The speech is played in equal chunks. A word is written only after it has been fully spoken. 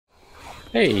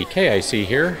Hey, KIC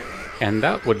here, and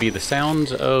that would be the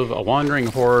sounds of a wandering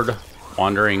horde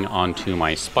wandering onto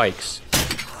my spikes.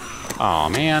 Aw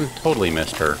man, totally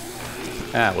missed her.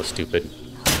 That was stupid.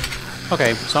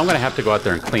 Okay, so I'm gonna have to go out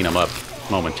there and clean them up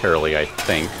momentarily, I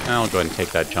think. I'll go ahead and take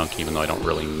that junk even though I don't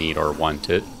really need or want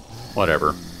it.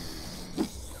 Whatever.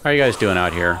 How are you guys doing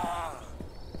out here? I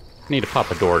need to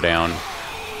pop a door down.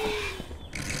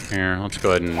 Here, let's go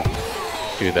ahead and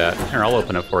do that. Here, I'll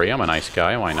open it for you. I'm a nice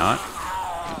guy, why not?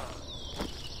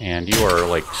 And you are,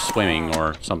 like, swimming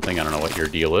or something. I don't know what your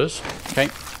deal is. Okay.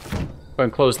 Go ahead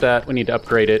and close that. We need to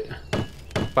upgrade it.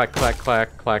 Clack, clack,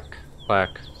 clack, clack,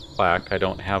 clack, clack. I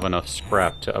don't have enough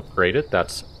scrap to upgrade it.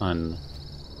 That's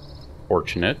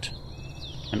unfortunate.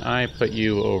 Can I put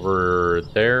you over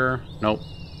there? Nope.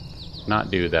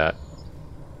 Not do that.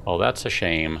 Oh, that's a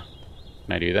shame.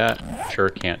 Can I do that? Sure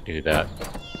can't do that.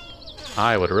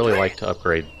 I would really like to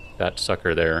upgrade that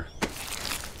sucker there.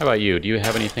 How about you? Do you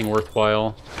have anything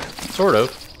worthwhile? Sort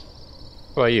of.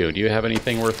 How about you? Do you have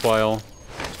anything worthwhile?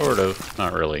 Sort of.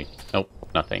 Not really. Nope,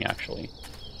 nothing actually.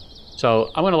 So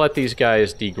I'm going to let these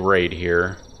guys degrade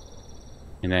here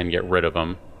and then get rid of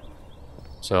them.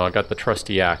 So I got the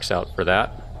trusty axe out for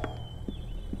that.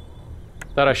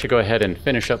 Thought I should go ahead and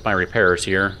finish up my repairs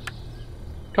here.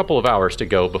 A couple of hours to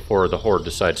go before the horde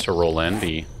decides to roll in.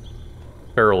 The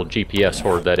feral GPS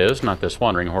horde, that is, not this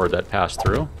wandering horde that passed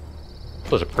through.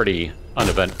 It was a pretty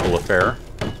uneventful affair.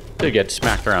 Did get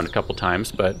smacked around a couple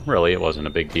times, but really it wasn't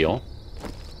a big deal.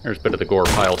 There's a bit of the gore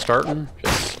pile starting.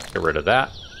 Just get rid of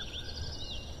that.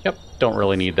 Yep, don't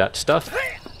really need that stuff.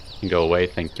 Can go away,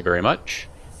 thank you very much.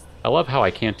 I love how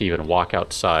I can't even walk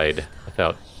outside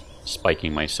without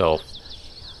spiking myself.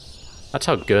 That's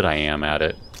how good I am at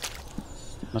it.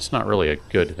 That's not really a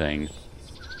good thing.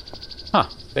 Huh,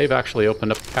 they've actually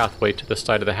opened up a pathway to the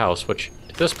side of the house, which,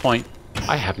 to this point,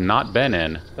 I have not been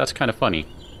in. That's kind of funny.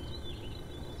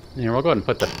 Here, we'll go ahead and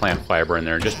put that plant fiber in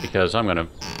there just because I'm going to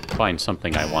find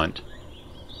something I want.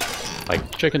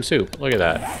 Like chicken soup. Look at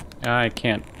that. I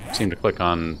can't seem to click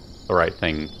on the right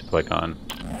thing to click on.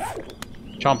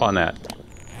 Chomp on that.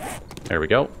 There we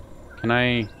go. Can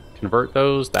I convert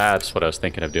those? That's what I was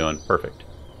thinking of doing. Perfect.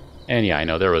 And yeah, I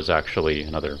know there was actually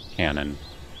another cannon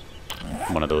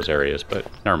in one of those areas, but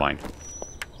never mind.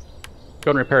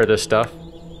 Go and repair this stuff.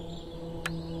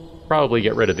 Probably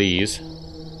get rid of these,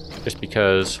 just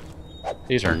because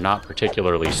these are not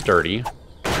particularly sturdy.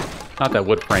 Not that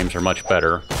wood frames are much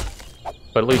better,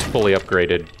 but at least fully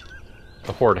upgraded.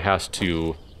 The horde has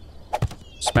to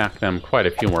smack them quite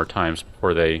a few more times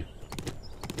before they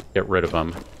get rid of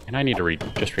them. And I need to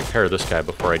just repair this guy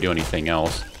before I do anything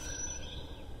else.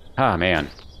 Ah, man.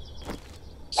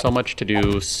 So much to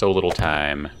do, so little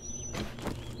time.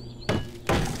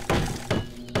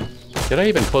 Did I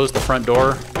even close the front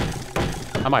door?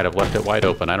 I might have left it wide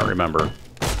open, I don't remember.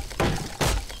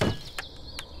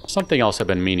 Something else I've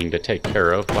been meaning to take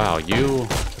care of. Wow, you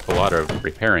took a lot of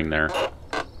repairing there.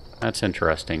 That's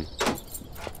interesting.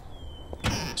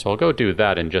 So I'll go do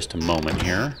that in just a moment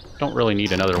here. Don't really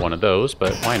need another one of those,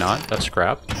 but why not? That's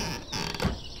scrap.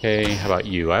 Okay, how about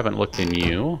you? I haven't looked in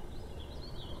you.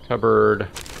 Cupboard,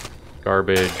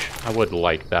 garbage. I would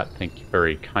like that, thank you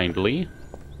very kindly.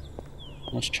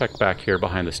 Let's check back here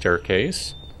behind the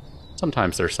staircase.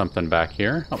 Sometimes there's something back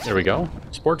here. Oh, there we go.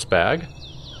 Sports bag.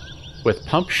 With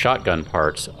pump shotgun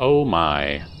parts. Oh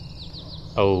my.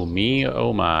 Oh me,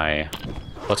 oh my.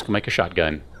 Let's go make a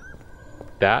shotgun.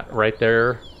 That right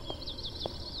there,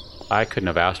 I couldn't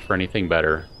have asked for anything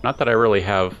better. Not that I really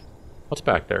have... What's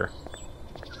back there?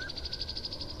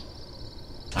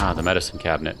 Ah, the medicine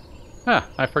cabinet. Ah,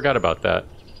 I forgot about that.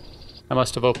 I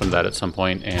must have opened that at some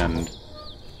point and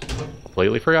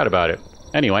completely forgot about it.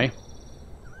 Anyway.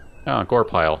 Ah, gore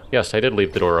pile. Yes, I did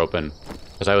leave the door open,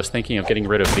 because I was thinking of getting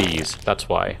rid of these. That's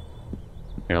why.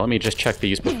 Here, let me just check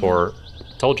these before...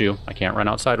 Told you, I can't run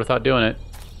outside without doing it.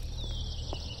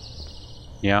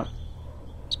 Yeah.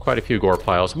 There's quite a few gore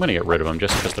piles. I'm going to get rid of them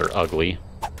just because they're ugly.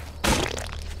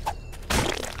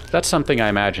 That's something I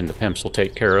imagine the pimps will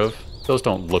take care of. Those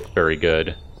don't look very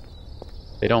good.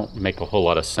 They don't make a whole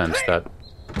lot of sense that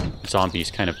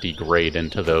zombies kind of degrade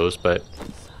into those, but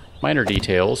minor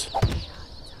details.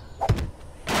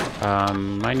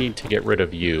 I need to get rid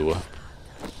of you.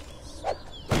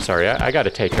 I'm sorry, I gotta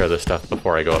take care of this stuff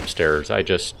before I go upstairs. I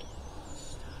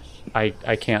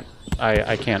can't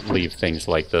leave things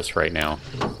like this right now.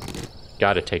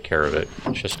 Gotta take care of it.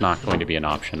 It's just not going to be an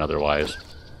option otherwise.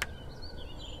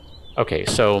 Okay,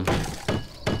 so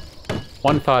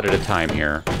one thought at a time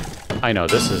here. I know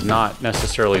this is not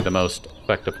necessarily the most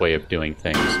effective way of doing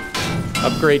things.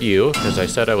 Upgrade you, because I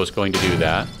said I was going to do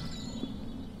that.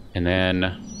 And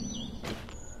then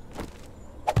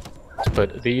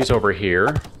put these over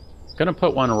here. Gonna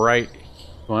put one right...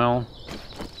 Well...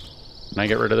 Can I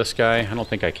get rid of this guy? I don't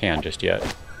think I can just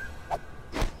yet.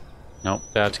 Nope,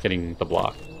 that's getting the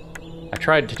block. I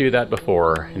tried to do that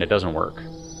before, and it doesn't work.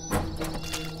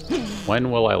 When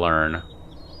will I learn?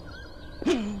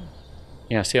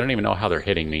 Yeah, see, I don't even know how they're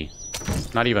hitting me.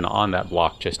 Not even on that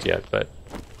block just yet, but...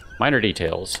 Minor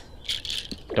details.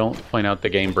 Don't point out the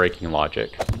game-breaking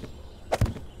logic.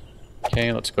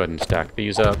 Okay, let's go ahead and stack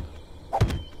these up.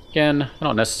 Again, I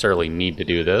don't necessarily need to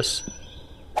do this.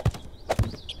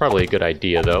 It's probably a good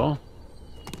idea, though.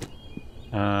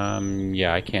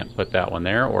 Yeah, I can't put that one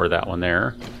there or that one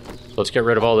there. So let's get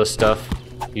rid of all this stuff.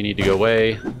 You need to go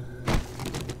away.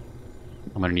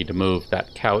 I'm going to need to move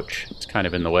that couch. It's kind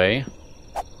of in the way.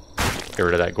 Get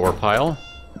rid of that gore pile.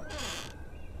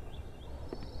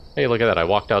 Hey, look at that. I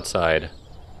walked outside.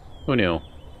 Who knew?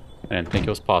 I didn't think it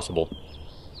was possible.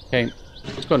 Okay,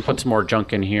 let's go and put some more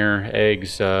junk in here.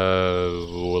 Eggs,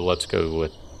 let's go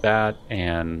with that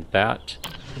and that.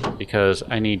 Because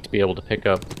I need to be able to pick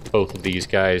up both of these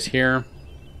guys here.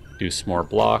 Do some more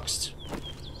blocks.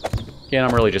 Again,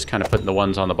 I'm really just kind of putting the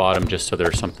ones on the bottom just so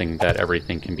there's something that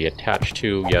everything can be attached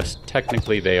to. Yes,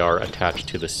 technically they are attached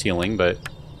to the ceiling, but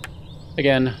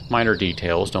again, minor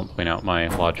details. Don't point out my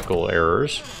logical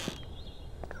errors.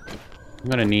 I'm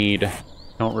going to need...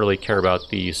 Don't really care about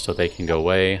these so they can go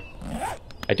away.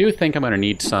 I do think I'm going to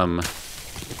need some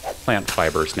plant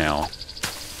fibers now.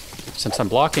 Since I'm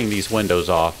blocking these windows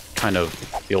off kind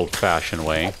of the old-fashioned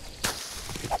way,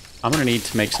 I'm going to need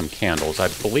to make some candles. I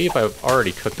believe I've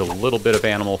already cooked a little bit of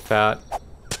animal fat,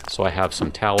 so I have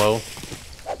some tallow.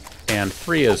 And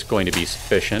 3 is going to be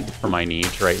sufficient for my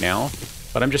needs right now.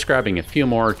 But I'm just grabbing a few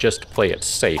more just to play it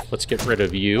safe. Let's get rid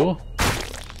of you.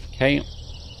 Okay.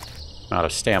 I'm out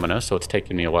of stamina, so it's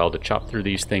taking me a while to chop through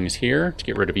these things here to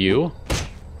get rid of you.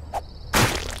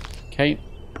 Okay.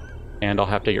 And I'll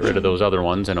have to get rid of those other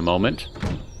ones in a moment.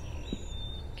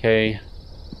 Okay.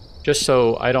 Just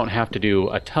so I don't have to do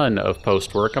a ton of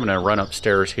post work, I'm going to run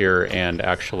upstairs here and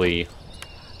actually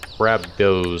grab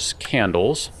those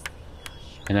candles.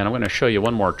 And then I'm going to show you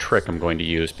one more trick I'm going to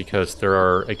use, because there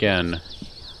are, again,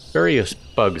 various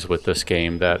bugs with this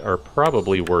game that are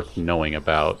probably worth knowing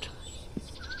about.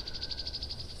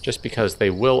 Just because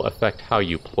they will affect how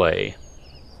you play.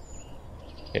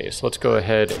 Okay, so let's go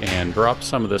ahead and drop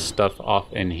some of this stuff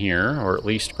off in here, or at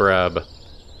least grab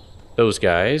those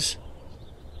guys.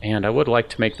 And I would like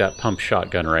to make that pump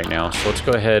shotgun right now, so let's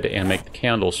go ahead and make the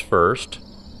candles first.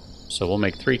 So we'll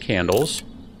make 3 candles.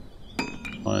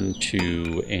 1,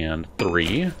 2, and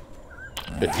 3.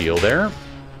 Good deal there.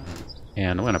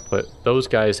 And I'm going to put those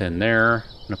guys in there.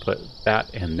 I'm going to put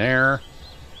that in there.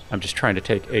 I'm just trying to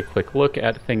take a quick look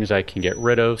at things I can get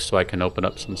rid of so I can open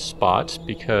up some spots,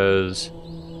 because...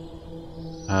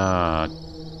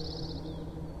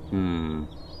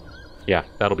 yeah,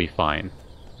 that'll be fine.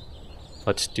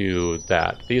 Let's do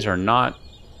that. These are not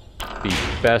the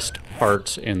best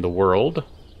parts in the world.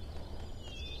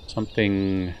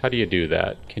 Something... How do you do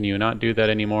that? Can you not do that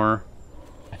anymore?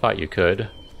 I thought you could.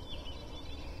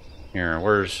 Here,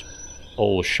 where's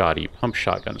old shoddy pump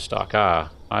shotgun stock?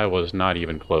 Ah, I was not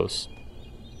even close.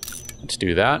 Let's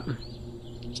do that.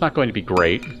 It's not going to be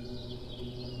great.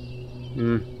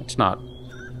 It's not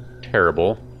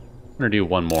terrible. I'm going to do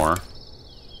one more.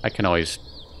 I can always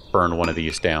burn one of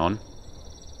these down.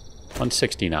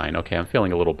 169. Okay, I'm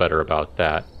feeling a little better about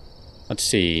that. Let's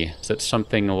see. Is it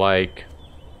something like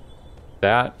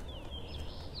that?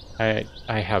 I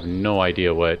have no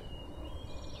idea what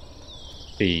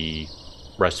the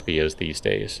recipe is these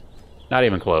days. Not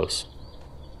even close.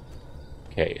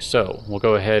 Okay, so we'll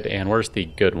go ahead and... Where's the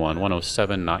good one?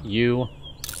 107, not you.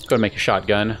 Let's go and make a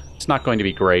shotgun. It's not going to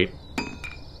be great,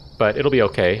 but it'll be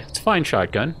okay. It's a fine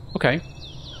shotgun. Okay.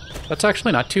 That's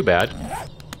actually not too bad.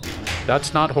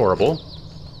 That's not horrible.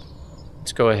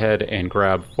 Let's go ahead and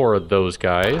grab 4 of those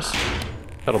guys.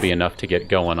 That'll be enough to get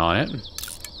going on it.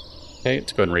 Okay,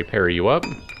 let's go ahead and repair you up.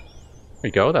 There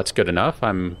we go, that's good enough.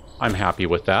 I'm happy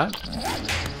with that.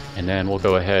 And then we'll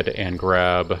go ahead and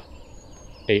grab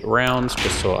 8 rounds,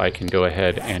 just so I can go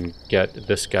ahead and get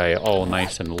this guy all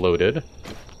nice and loaded.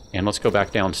 And let's go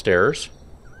back downstairs.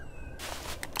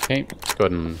 Okay, let's go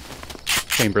ahead and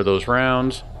chamber those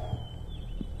rounds.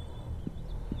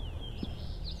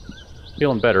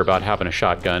 Feeling better about having a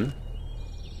shotgun,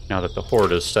 now that the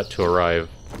horde is set to arrive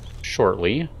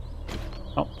shortly.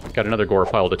 Oh, got another gore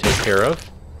pile to take care of.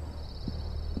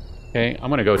 Okay, I'm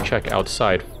gonna go check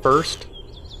outside first,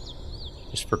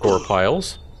 just for gore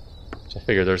piles. So I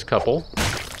figure there's a couple.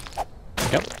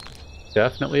 Yep,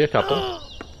 definitely a couple.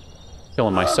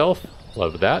 Killing myself,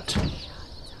 love that.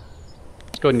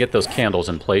 go ahead and get those candles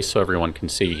in place so everyone can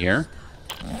see here.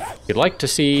 If you'd like to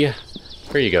see,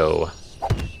 here you go.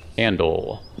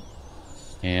 Candle.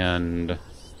 And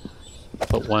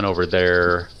put one over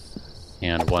there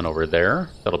and one over there.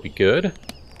 That'll be good.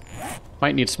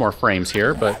 Might need some more frames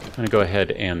here, but I'm going to go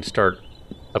ahead and start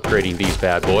upgrading these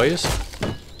bad boys.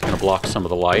 It's going to block some of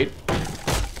the light.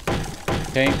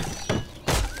 Okay.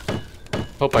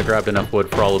 Hope I grabbed enough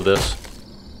wood for all of this.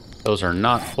 Those are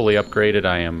not fully upgraded,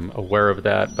 I am aware of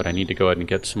that, but I need to go ahead and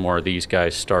get some more of these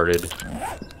guys started.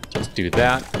 Let's do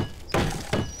that.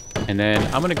 And then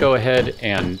I'm going to go ahead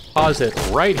and pause it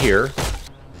right here.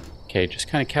 Okay, just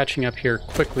kind of catching up here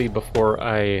quickly before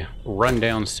I run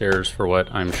downstairs for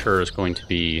what I'm sure is going to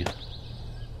be,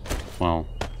 well,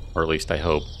 or at least I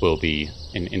hope, will be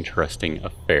an interesting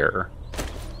affair.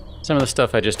 Some of the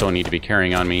stuff I just don't need to be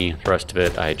carrying on me. The rest of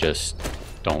it, I just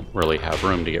don't really have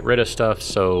room to get rid of stuff,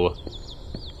 so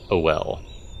oh well.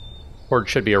 Horde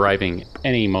should be arriving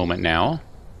any moment now.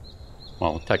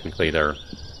 Well, technically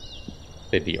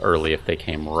they'd be early if they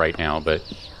came right now, but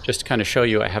just to kind of show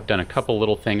you, I have done a couple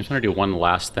little things. I'm going to do one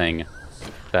last thing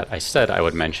that I said I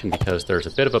would mention, because there's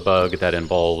a bit of a bug that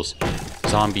involves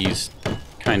zombies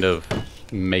kind of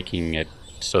making it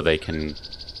so they can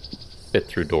fit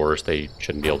through doors they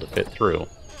shouldn't be able to fit through.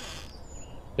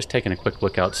 Just taking a quick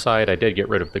look outside. I did get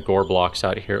rid of the gore blocks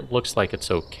out here. It looks like it's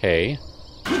okay.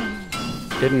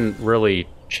 Didn't really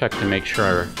check to make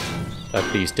sure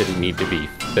that these didn't need to be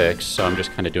fixed, so I'm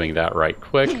just kind of doing that right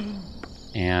quick.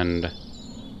 And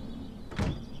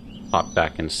pop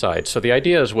back inside. So the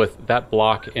idea is, with that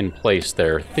block in place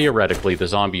there, theoretically the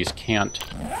zombies can't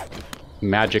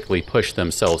magically push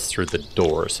themselves through the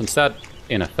door, since that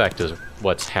in effect is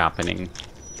what's happening.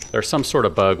 There's some sort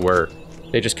of bug where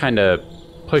they just kind of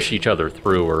push each other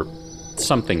through, or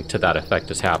something to that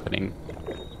effect is happening.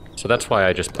 So that's why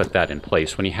I just put that in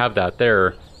place. When you have that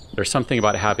there, there's something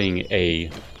about having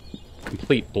a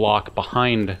complete block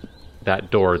behind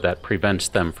that door that prevents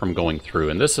them from going through.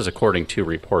 And this is according to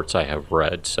reports I have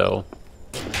read, so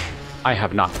I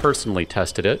have not personally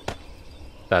tested it.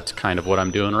 That's kind of what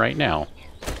I'm doing right now.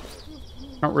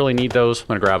 Don't really need those. I'm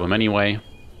going to grab them anyway,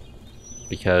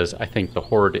 because I think the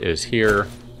horde is here.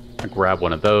 I'm going to grab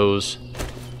one of those.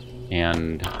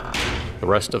 And the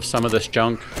rest of some of this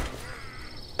junk,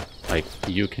 like,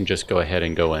 you can just go ahead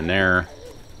and go in there,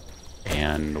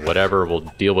 and whatever, we'll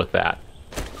deal with that.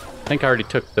 I think I already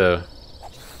took the...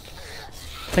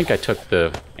 I think I took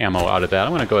the ammo out of that. I'm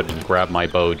going to go ahead and grab my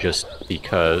bow just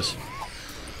because.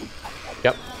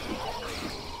 Yep.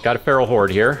 Got a feral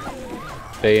horde here.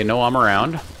 They know I'm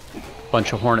around.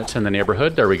 Bunch of hornets in the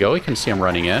neighborhood. There we go. You can see them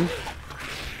running in.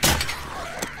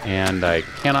 And I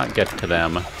cannot get to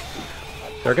them.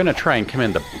 They're going to try and come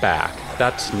in the back.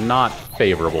 That's not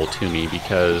favorable to me,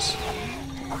 because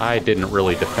I didn't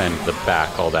really defend the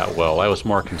back all that well. I was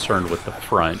more concerned with the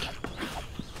front.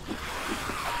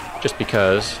 Just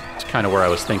because it's kind of where I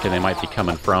was thinking they might be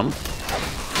coming from.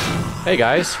 Hey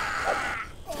guys.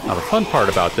 Now the fun part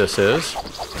about this is,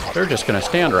 they're just going to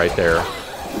stand right there.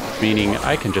 Meaning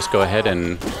I can just go ahead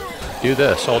and do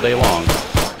this all day long.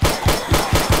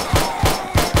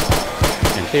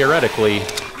 And theoretically,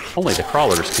 only the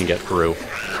crawlers can get through.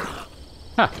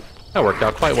 Huh, that worked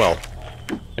out quite well.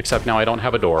 Except now I don't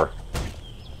have a door.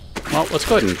 Well, let's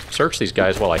go ahead and search these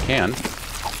guys while I can.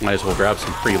 Might as well grab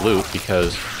some free loot,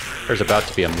 because there's about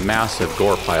to be a massive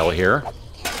gore pile here.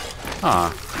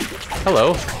 Ah,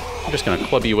 hello. I'm just going to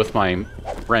club you with my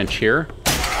wrench here.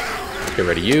 Get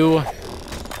rid of you.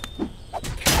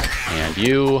 And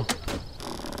you.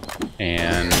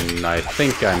 And I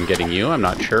think I'm getting you. I'm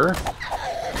not sure.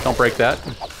 Don't break that.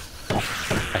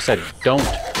 I said don't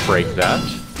break that.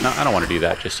 No, I don't want to do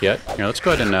that just yet. Here, let's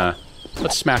go ahead and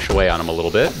let's smash away on them a little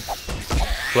bit.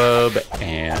 Club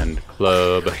and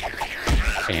club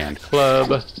and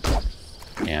club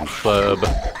and club.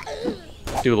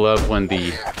 Do love when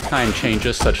the time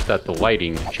changes such that the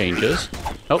lighting changes.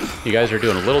 Oh, you guys are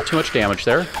doing a little too much damage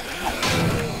there.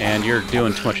 And you're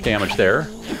doing too much damage there.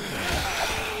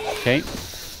 Okay.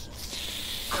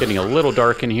 Getting a little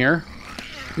dark in here.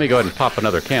 Let me go ahead and pop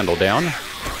another candle down,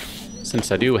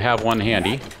 since I do have one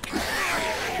handy.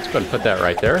 Let's go ahead and put that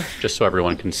right there, just so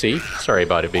everyone can see. Sorry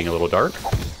about it being a little dark.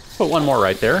 Put one more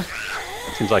right there.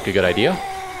 Seems like a good idea.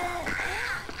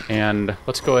 And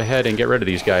let's go ahead and get rid of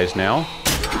these guys now.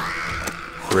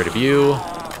 Get rid of you.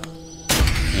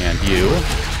 And you.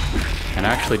 And I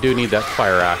actually do need that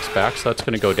fire axe back, so that's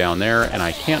going to go down there. And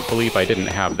I can't believe I didn't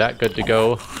have that good to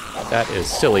go. That is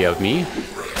silly of me.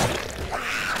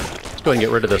 Let's go ahead and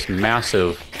get rid of this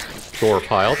massive gore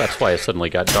pile. That's why it suddenly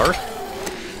got dark.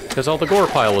 Because all the gore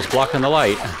pile was blocking the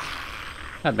light.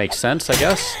 That makes sense, I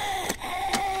guess.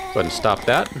 Go ahead and stop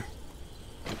that.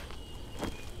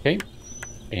 Okay.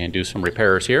 And do some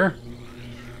repairs here.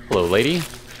 Hello, lady.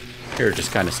 You're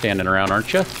just kind of standing around,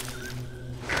 aren't you?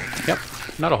 Yep.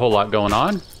 Not a whole lot going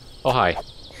on. Oh, hi.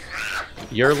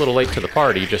 You're a little late to the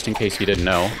party, just in case you didn't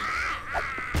know.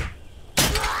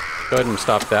 Go ahead and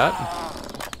stop that.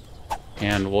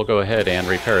 And we'll go ahead and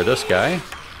repair this guy.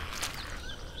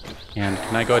 And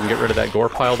can I go ahead and get rid of that gore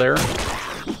pile there?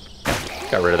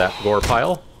 Yep. Got rid of that gore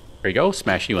pile. There you go.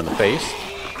 Smash you in the face.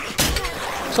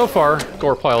 So far,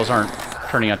 gore piles aren't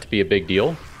turning out to be a big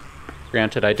deal.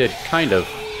 Granted, I did kind of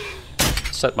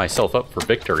set myself up for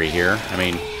victory here. I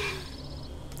mean,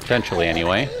 potentially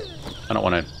anyway. I don't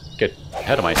want to get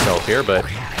ahead of myself here, but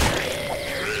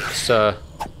this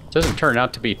doesn't turn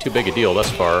out to be too big a deal thus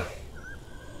far.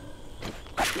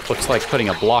 Looks like putting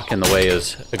a block in the way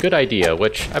is a good idea,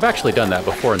 which I've actually done that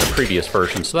before in the previous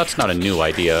version, so that's not a new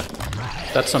idea.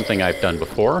 That's something I've done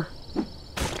before.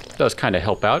 It does kind of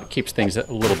help out. It keeps things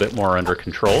a little bit more under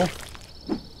control.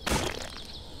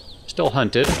 Still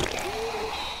hunted.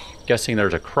 Guessing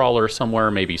there's a crawler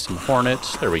somewhere, maybe some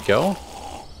hornets. There we go.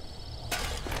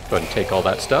 Go ahead and take all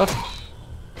that stuff.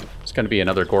 It's going to be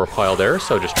another gore pile there,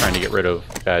 so just trying to get rid of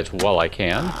guys while I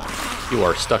can. You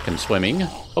are stuck in swimming.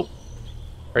 Oh,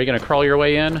 are you going to crawl your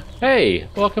way in? Hey,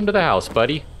 welcome to the house,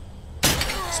 buddy.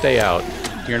 Stay out.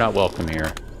 You're not welcome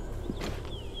here.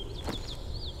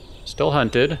 Still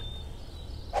hunted.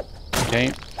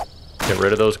 Okay, get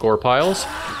rid of those gore piles.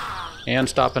 And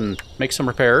stop and make some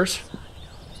repairs.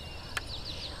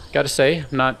 Gotta say,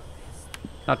 I'm not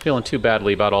feeling too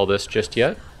badly about all this just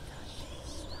yet.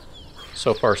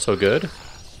 So far, so good.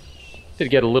 Did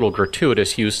get a little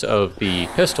gratuitous use of the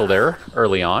pistol there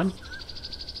early on.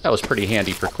 That was pretty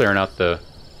handy for clearing out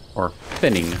or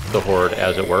thinning the horde,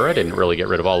 as it were. I didn't really get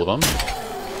rid of all of them.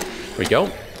 There we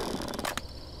go.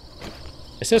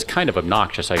 This is kind of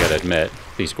obnoxious, I gotta admit.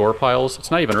 These gore piles, it's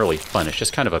not even really fun, it's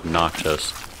just kind of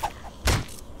obnoxious.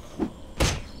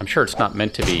 I'm sure it's not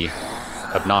meant to be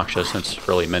obnoxious, it's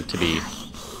really meant to be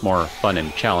more fun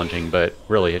and challenging, but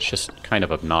really it's just kind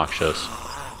of obnoxious.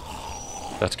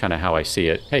 That's kind of how I see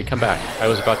it. Hey, come back. I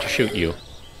was about to shoot you.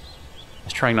 I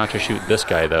was trying not to shoot this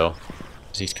guy, though,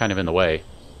 because he's kind of in the way.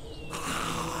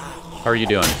 How are you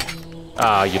doing?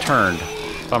 Ah, you turned.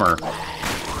 Bummer.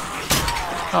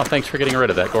 Oh, thanks for getting rid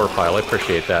of that gore pile. I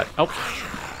appreciate that. Oh,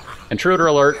 intruder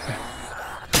alert.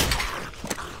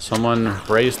 Someone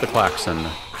raised the klaxon.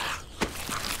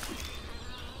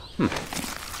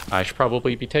 I should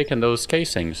probably be taking those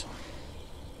casings.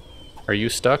 Are you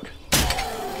stuck?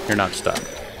 You're not stuck.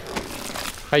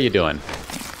 How you doing?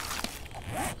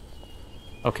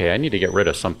 Okay, I need to get rid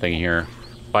of something here.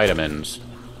 Vitamins.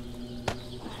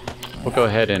 We'll go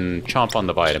ahead and chomp on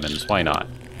the vitamins. Why not?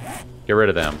 Get rid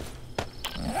of them.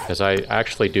 Because I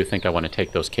actually do think I want to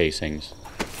take those casings.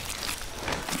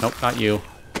 Nope, not you.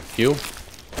 You?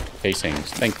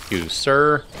 Casings. Thank you,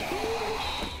 sir.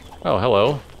 Oh,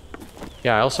 hello.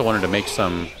 Yeah, I also wanted to make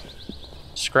some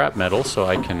scrap metal so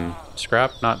I can...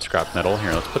 not scrap metal.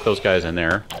 Here, let's put those guys in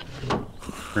there.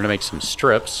 We're going to make some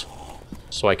strips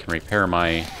so I can repair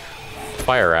my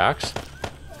fire axe.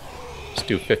 Let's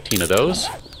do 15 of those.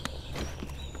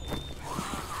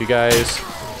 You guys,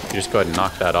 you just go ahead and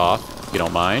knock that off if you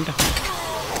don't mind.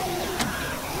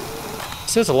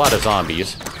 This is a lot of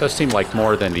zombies. It does seem like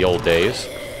more than the old days.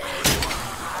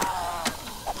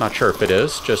 Not sure if it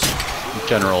is, just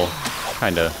general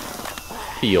kind of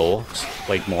feel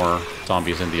like more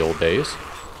zombies in the old days.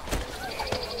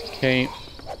 Okay,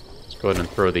 let's go ahead and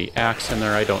throw the axe in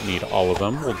there. I don't need all of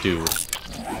them. We'll do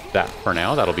that for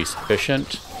now. That'll be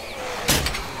sufficient.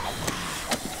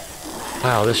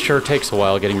 Wow, this sure takes a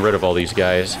while getting rid of all these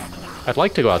guys. I'd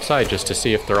like to go outside just to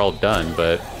see if they're all done,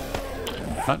 but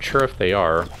not sure if they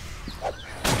are.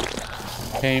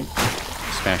 Okay,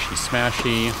 smashy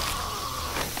smashy.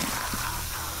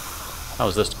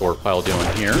 How's this gore pile doing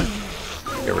here?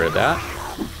 Get rid of that.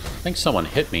 I think someone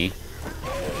hit me.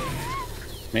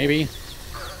 Maybe?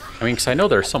 I mean, because I know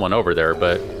there's someone over there,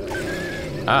 but...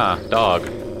 Ah, dog.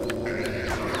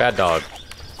 Bad dog.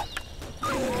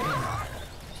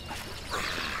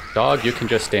 Dog, you can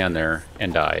just stand there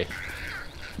and die.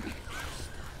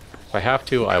 If I have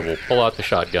to, I will pull out the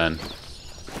shotgun.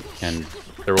 And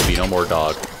there will be no more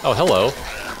dog. Oh, hello.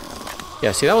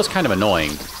 Yeah, see, that was kind of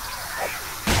annoying.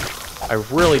 I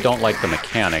really don't like the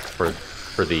mechanic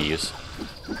for these.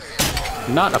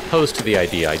 I'm not opposed to the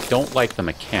idea. I don't like the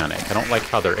mechanic. I don't like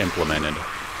how they're implemented.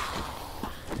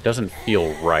 It doesn't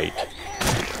feel right.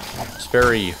 It's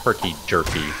very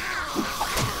herky-jerky.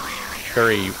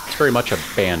 It's very much a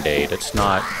band-aid. It's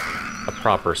not a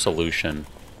proper solution.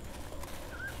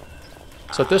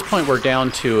 So at this point we're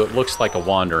down to, it looks like a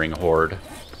wandering horde.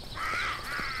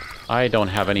 I don't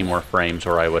have any more frames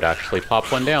or I would actually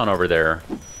pop one down over there.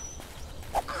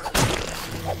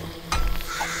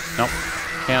 Nope,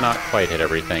 cannot quite hit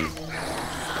everything.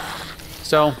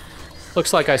 So,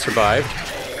 looks like I survived.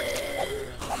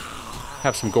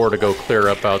 Have some gore to go clear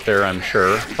up out there, I'm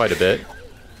sure, quite a bit.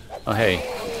 Oh hey,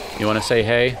 you want to say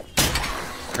hey?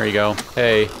 There you go,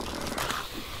 hey.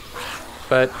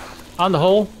 But, on the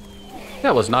whole,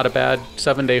 that was not a bad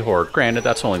 7-day horde. Granted,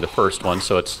 that's only the first one,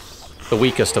 so it's the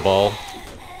weakest of all.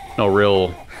 No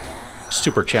real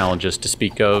super challenges to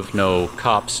speak of. No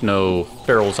cops, no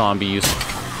feral zombies.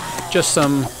 Just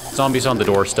some zombies on the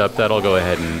doorstep that I'll go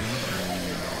ahead and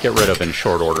get rid of in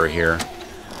short order here.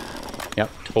 Yep,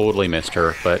 totally missed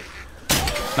her, but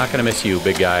not gonna miss you,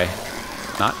 big guy.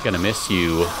 Not gonna miss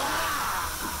you.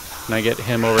 Can I get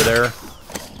him over there?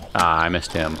 Ah, I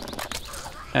missed him.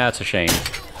 That's a shame.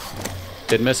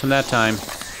 Didn't miss him that time.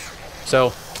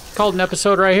 So, called an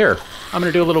episode right here. I'm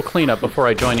gonna do a little cleanup before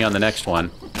I join you on the next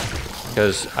one,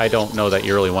 because I don't know that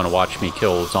you really want to watch me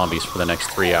kill zombies for the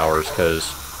next 3 hours, because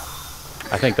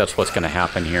I think that's what's gonna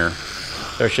happen here.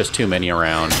 There's just too many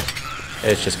around.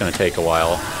 It's just gonna take a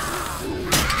while.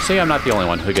 See, I'm not the only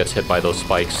one who gets hit by those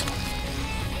spikes.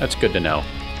 That's good to know.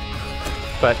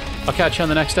 But I'll catch you on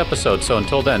the next episode, so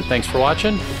until then, thanks for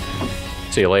watching.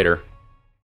 See you later.